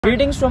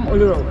Greetings from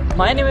Ulurover.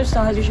 My name is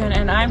Sahajishan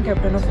and I am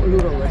captain of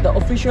Ulurover, the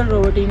official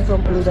rover team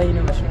from Uludağ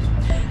University.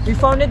 We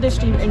founded this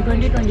team in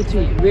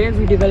 2023 where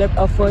we developed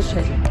our first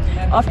chassis.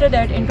 After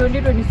that, in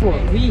 2024,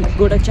 we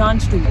got a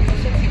chance to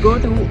go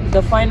to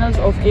the finals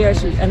of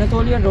ARC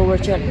Anatolian Rover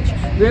Challenge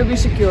where we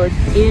secured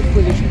 8th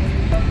position.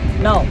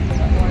 Now,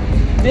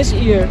 this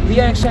year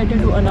we are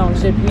excited to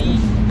announce that we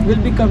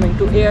will be coming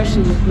to ARC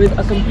with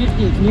a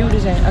completely new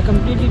design, a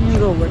completely new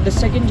rover, the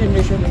second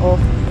generation of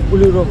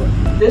Ulurover.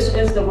 This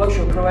is the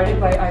workshop provided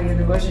by our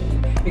university,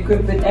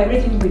 equipped with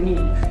everything we need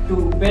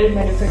to build,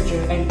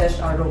 manufacture and test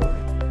our rover.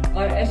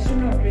 Our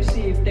astronauts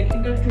receive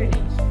technical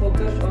trainings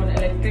focused on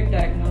electric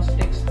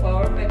diagnostics,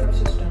 power backup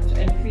systems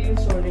and field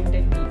soldering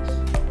techniques.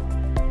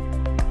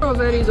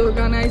 Rover is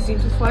organized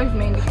into 5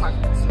 main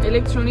departments: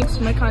 electronics,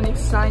 mechanics,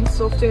 science,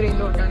 software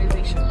and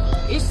organization.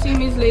 Each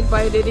team is led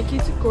by a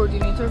dedicated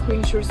coordinator who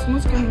ensures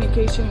smooth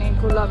communication and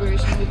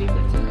collaboration within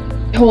the team.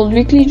 We hold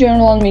weekly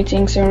general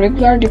meetings and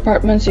regular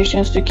department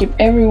sessions to keep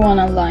everyone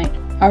aligned.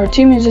 Our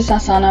team uses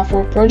Asana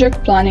for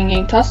project planning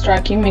and task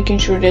tracking, making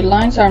sure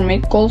deadlines are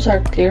met, goals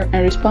are clear,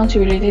 and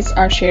responsibilities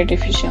are shared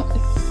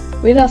efficiently.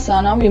 With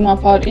Asana, we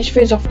map out each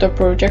phase of the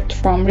project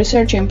from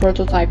research and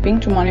prototyping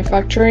to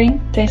manufacturing,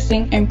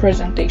 testing, and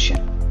presentation.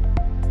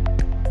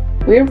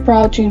 We are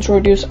proud to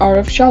introduce our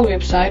official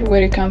website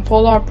where you can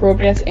follow our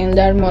progress and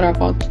learn more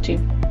about the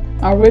team.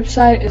 Our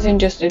website isn't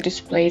just a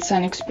display, it's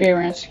an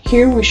experience.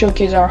 Here we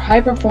showcase our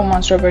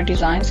high-performance rover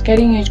designs,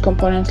 cutting-edge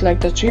components like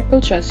the triple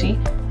chassis,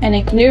 and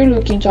a clear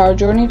look into our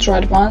journey through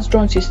advanced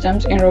drone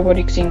systems and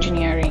robotics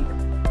engineering.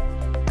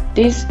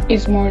 This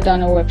is more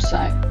than a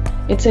website.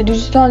 It's a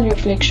digital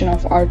reflection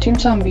of our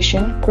team's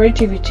ambition,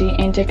 creativity,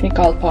 and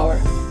technical power.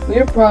 We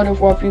are proud of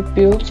what we've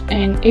built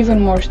and even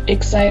more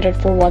excited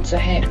for what's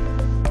ahead.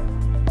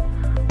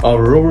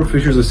 Our rover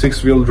features a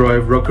 6-wheel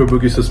drive rocker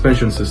bogie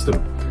suspension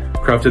system,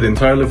 crafted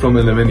entirely from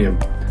aluminium.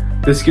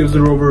 This gives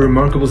the rover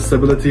remarkable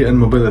stability and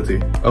mobility,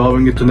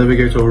 allowing it to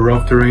navigate over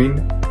rough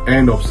terrain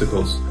and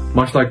obstacles,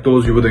 much like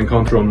those you would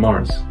encounter on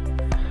Mars.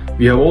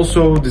 We have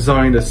also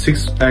designed a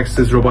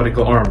 6-axis robotic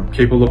arm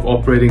capable of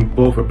operating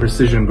both a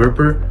precision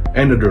gripper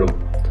and a drill.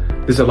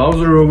 This allows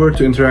the rover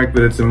to interact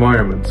with its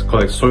environment,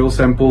 collect soil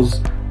samples,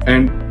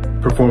 and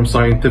perform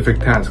scientific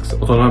tasks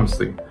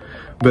autonomously.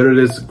 Whether it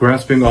is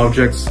grasping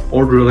objects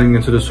or drilling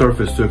into the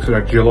surface to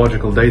extract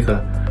geological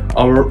data,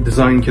 our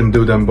design can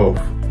do them both.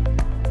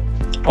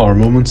 Our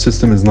movement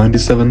system is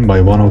 97 by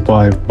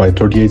 105 by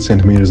 38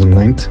 centimeters in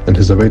length and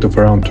has a weight of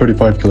around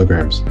 35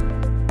 kilograms.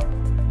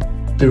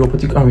 The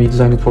robotic arm we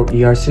designed for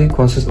ERC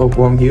consists of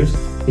worm gears.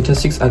 It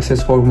has 6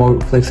 axes for more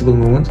flexible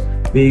movement.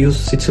 We use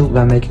steel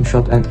when making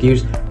shot and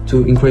gears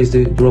to increase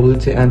the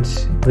durability and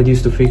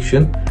reduce the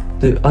friction.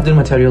 The other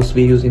materials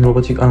we use in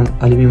robotic arm,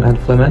 aluminum and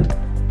filament,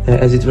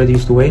 as it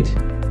reduces the weight.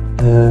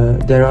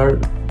 There are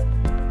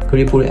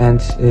gripper and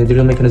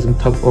drill mechanism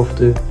top of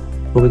the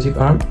robotic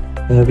arm.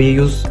 We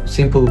use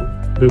simple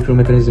gripper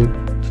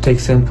mechanism to take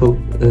sample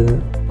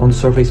on the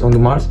surface on the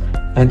Mars,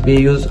 and we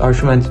use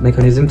archment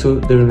mechanism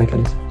to drill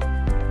mechanism.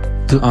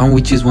 The arm,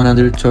 which is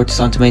 130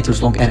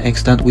 cm long and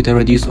extend with a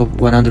radius of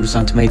 100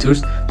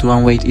 cm, the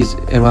arm weight is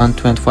around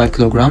 25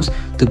 kilograms.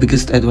 The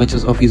biggest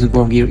advantage of using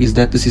worm gear is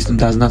that the system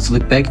does not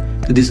slip back.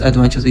 The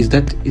disadvantage is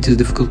that it is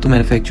difficult to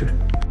manufacture.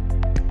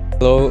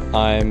 Hello,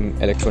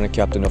 I'm electronic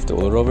captain of the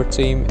Ulurover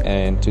team,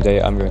 and today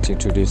I'm going to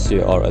introduce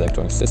you our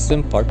electronic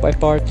system part by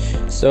part.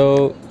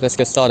 So let's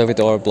get started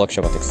with our block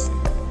schematics.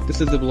 This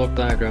is the block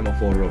diagram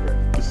of our rover.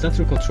 The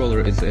central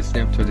controller is the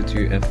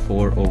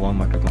STM32F401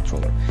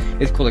 microcontroller.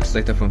 It collects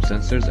data from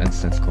sensors and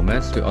sends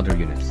commands to other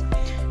units.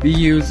 We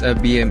use a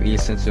BME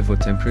sensor for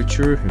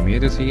temperature,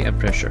 humidity and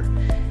pressure,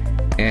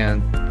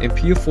 and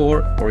MPU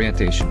for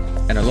orientation,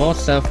 and a load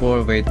cell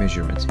for weight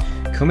measurement.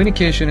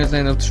 Communication is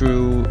handled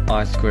through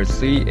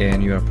I2C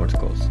and UART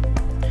protocols.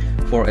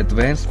 For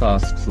advanced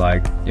tasks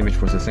like image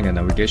processing and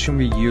navigation,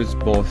 we use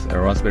both a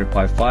Raspberry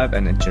Pi 5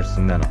 and a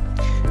Jetson Nano.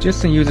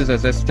 Jetson uses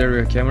as a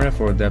stereo camera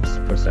for depth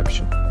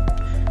perception.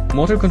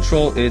 Motor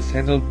control is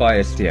handled by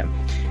STM.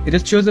 It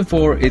is chosen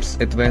for its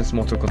advanced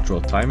motor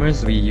control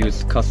timers. We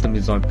use custom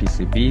designed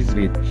PCBs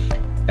with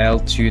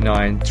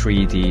L29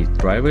 3D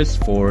drivers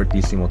for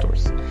DC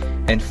motors,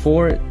 and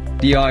 4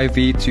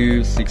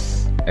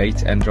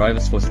 DIV268 and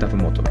drivers for stepper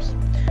motors.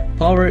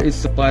 Power is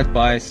supplied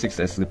by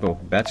 6S LiPo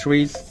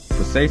batteries.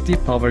 For safety,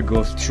 power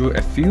goes through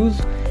a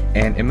fuse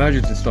and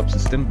emergency stop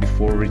system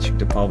before reaching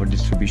the power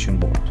distribution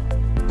board.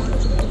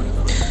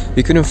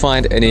 We couldn't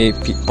find any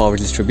power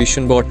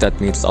distribution board that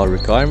meets our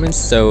requirements,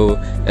 so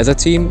as a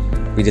team,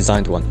 we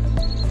designed one.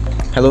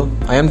 Hello,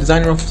 I am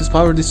designer of this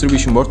power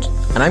distribution board,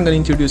 and I'm gonna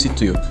introduce it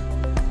to you.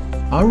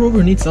 Our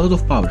rover needs a lot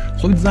of power,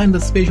 so we designed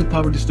a special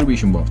power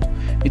distribution board.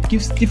 It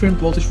gives different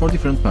voltage for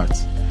different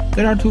parts.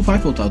 There are 2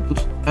 5V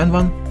outputs and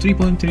 1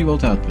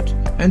 3.3V output,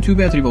 and 2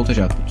 battery voltage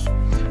outputs.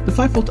 The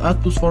 5V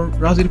outputs for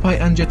Raspberry Pi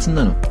and Jetson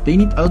Nano, they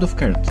need a lot of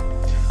current.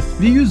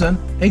 We use an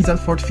Excel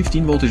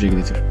 4015 voltage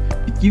regulator.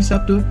 It gives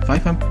up to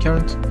 5 amp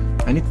current,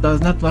 and it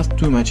does not last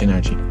too much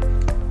energy.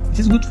 It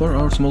is good for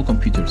our small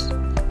computers.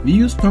 We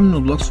use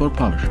terminal blocks for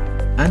power,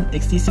 and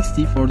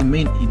XT60 for the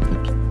main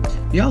input.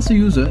 We also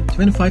use a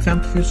 25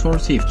 amp fuse for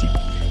safety.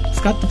 It's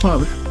got the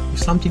power if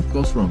something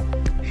goes wrong.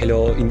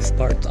 Hello, in this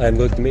part I am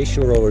going to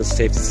mention Rover's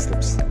safety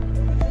systems.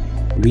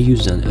 We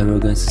use an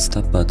emergency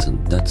stop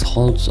button that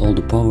holds all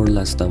the power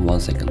less than 1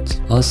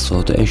 second.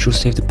 Also, to ensure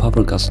safety,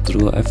 power goes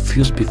through a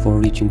fuse before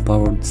reaching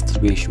power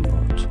distribution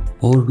board.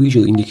 Our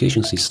visual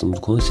indication system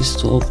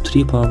consists of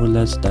 3 power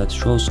LEDs that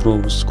shows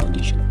rover's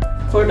condition.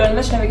 For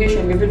autonomous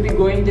navigation, we will be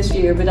going this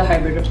year with a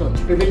hybrid approach.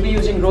 We will be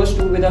using ROS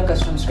 2 with our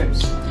custom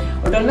scripts.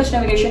 Autonomous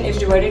navigation is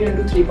divided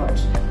into 3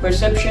 parts: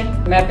 perception,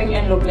 mapping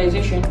and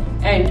localization,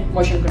 and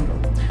motion control.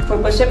 For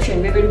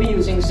perception, we will be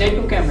using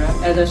Z2 camera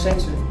as a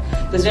sensor.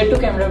 The Z2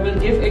 camera will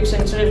give its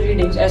sensor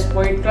readings as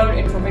point cloud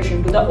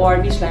information to the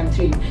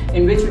ORB-SLAM3,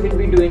 in which we will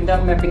be doing the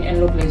mapping and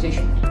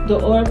localization. The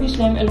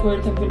ORB-SLAM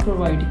algorithm will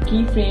provide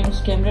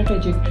keyframes, camera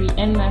trajectory,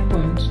 and map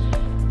points,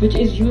 which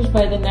is used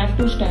by the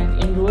nav2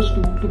 stack in ROS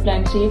 2 to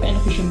plan safe and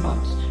efficient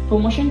paths. For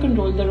motion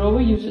control, the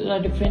rover uses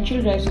a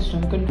differential drive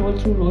system controlled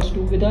through ROS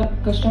 2 with a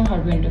custom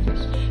hardware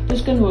interface.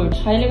 This converts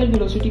high-level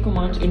velocity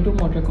commands into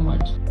motor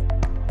commands.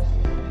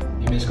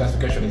 Image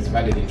classification is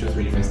divided into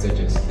 3 different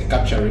stages: the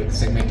capturing,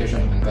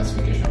 segmentation, and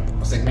classification.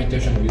 For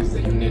segmentation, we use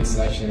the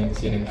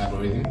UNet/CNN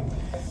algorithm.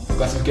 For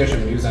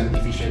classification, we use an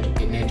efficient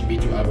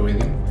NetB2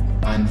 algorithm.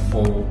 And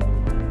for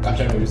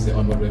capturing, we use the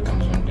onboard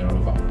webcams on the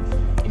rover.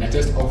 In a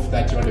test of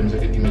 30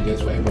 randomized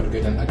images, we were able to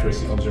get an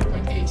accuracy of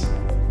 0.8.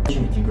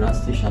 Between ground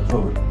station and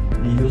rover,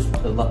 we used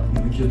a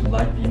ubiquitous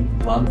light beam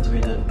mounted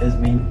with as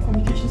main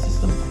communication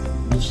system,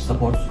 which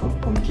supports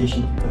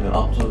communication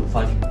up to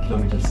 5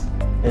 kilometers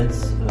at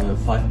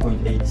 5.8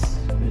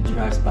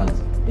 GHz band.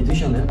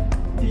 Additionally,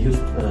 we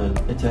used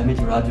a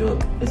telemetry radio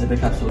as a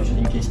backup solution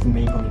in case the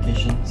main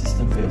communication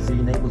system fails. We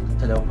enabled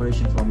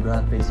teleoperation from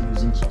ground base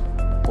using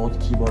both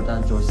keyboard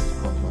and joystick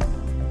control.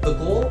 The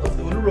goal of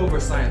the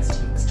Ulurover science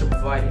team is to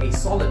provide a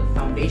solid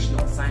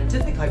foundational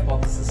scientific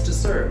hypothesis to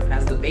serve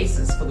as the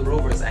basis for the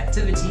rover's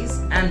activities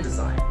and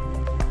design.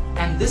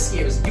 And this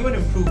year's new and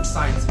improved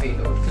science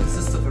payload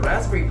consists of a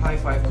Raspberry Pi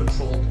 5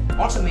 controlled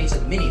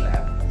automated mini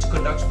lab to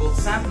conduct both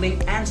sampling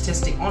and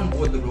testing on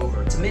board the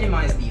rover to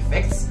minimize the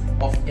effects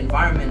of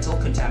environmental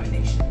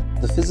contamination.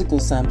 The physical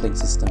sampling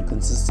system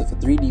consists of a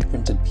 3D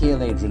printed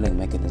PLA drilling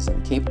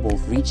mechanism capable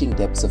of reaching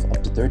depths of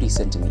up to 30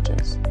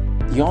 centimeters.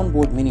 The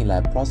onboard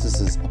mini-lab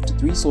processes up to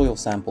 3 soil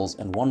samples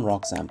and 1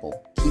 rock sample,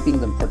 keeping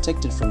them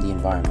protected from the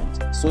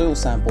environment. Soil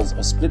samples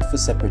are split for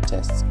separate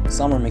tests.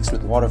 Some are mixed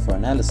with water for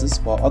analysis,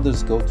 while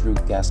others go through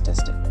gas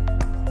testing.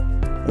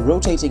 A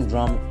rotating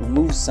drum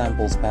removes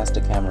samples past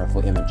a camera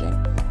for imaging,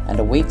 and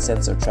a weight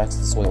sensor tracks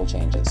the soil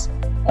changes.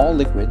 All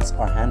liquids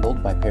are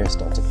handled by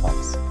peristaltic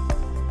pumps.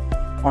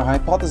 Our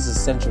hypothesis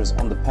centers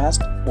on the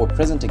past or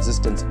present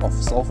existence of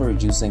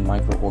sulfur-reducing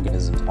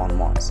microorganisms on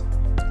Mars.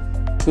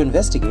 To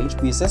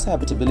investigate, we assess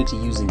habitability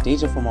using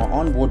data from our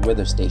onboard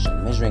weather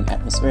station, measuring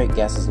atmospheric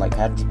gases like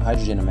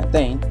hydrogen and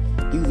methane,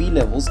 UV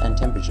levels, and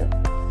temperature.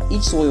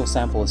 Each soil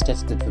sample is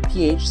tested for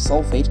pH,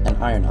 sulfate,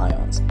 and iron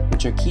ions,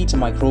 which are key to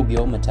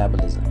microbial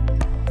metabolism.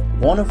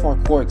 One of our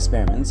core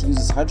experiments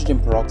uses hydrogen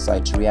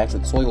peroxide to react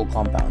with soil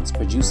compounds,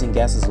 producing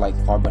gases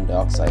like carbon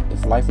dioxide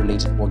if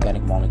life-related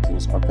organic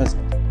molecules are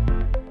present.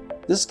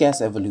 This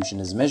gas evolution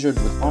is measured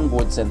with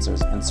onboard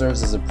sensors and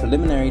serves as a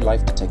preliminary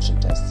life detection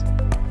test.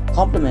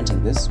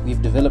 Complementing this,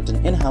 we've developed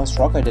an in-house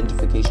rock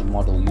identification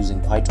model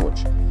using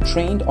PyTorch.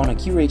 Trained on a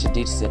curated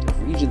dataset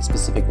of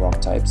region-specific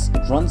rock types,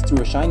 it runs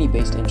through a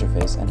Shiny-based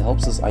interface and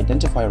helps us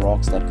identify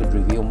rocks that could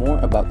reveal more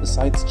about the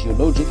site's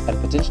geologic and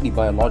potentially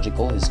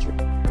biological history.